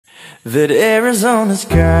That Arizona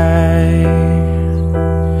sky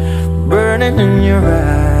burning in your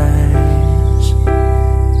eyes.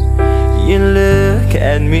 You look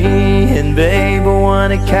at me and babe, I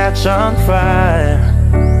wanna catch on fire.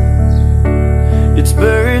 It's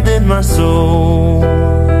buried in my soul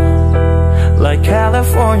like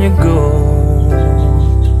California gold.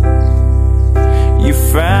 You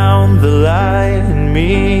found the light in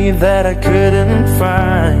me that I couldn't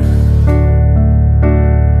find.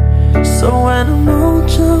 So when I'm all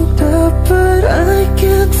choked up but I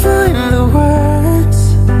can't find the words,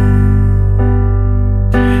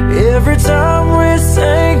 every time we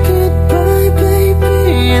say goodbye,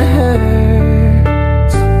 baby, it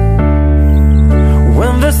hurts.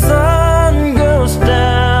 When the sun goes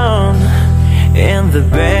down and the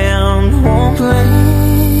band won't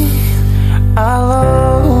play, I'll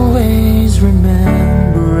always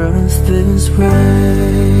remember us this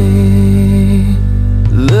way.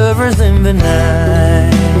 Lovers in the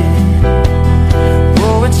night,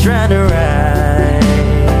 poets trying to write.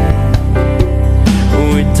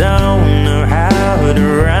 We don't know how to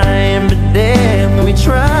rhyme, but damn, we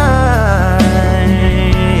try.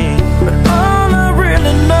 But all I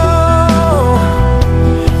really know,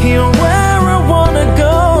 you're where I wanna go.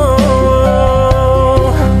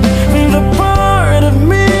 The part of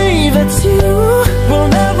me that's you will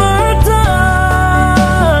never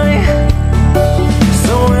die.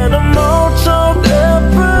 So when I'm all choked up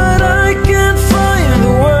but I can't find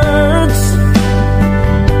the words,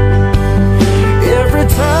 every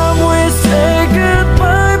time we say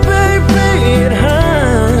goodbye, baby, it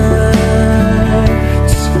hurts.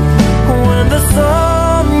 When the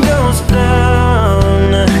sun goes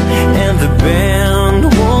down and the band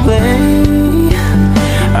won't play,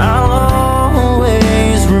 I'll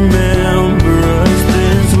always remember us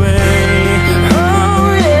this way. Oh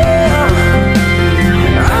yeah,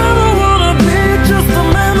 I don't wanna be just a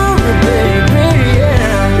memory, baby,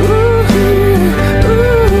 yeah. Ooh, ooh,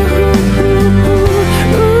 ooh,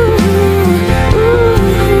 ooh,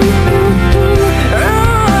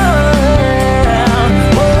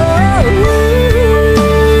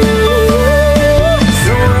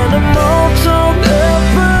 So when I'm all choked up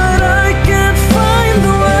but I can't find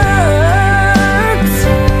the words,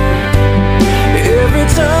 every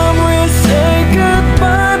time we say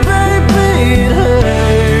goodbye, baby, it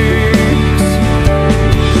hurts.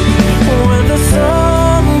 When the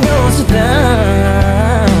sun goes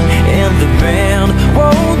down and the band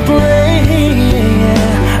won't play,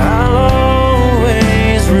 I'll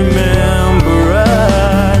always remember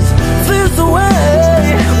us this way.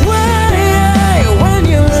 When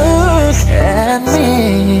you look at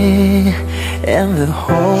me and the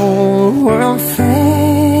whole world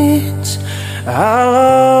fades, I'll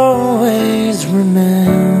always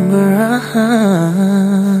remember us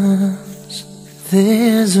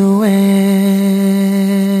this way.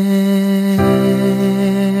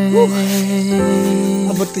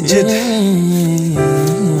 Abot na Jed.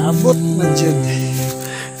 Abot na Jed.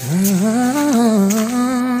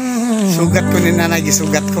 Sugat ko ni nanay,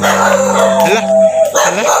 sugat ko. Hala,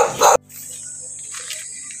 hala.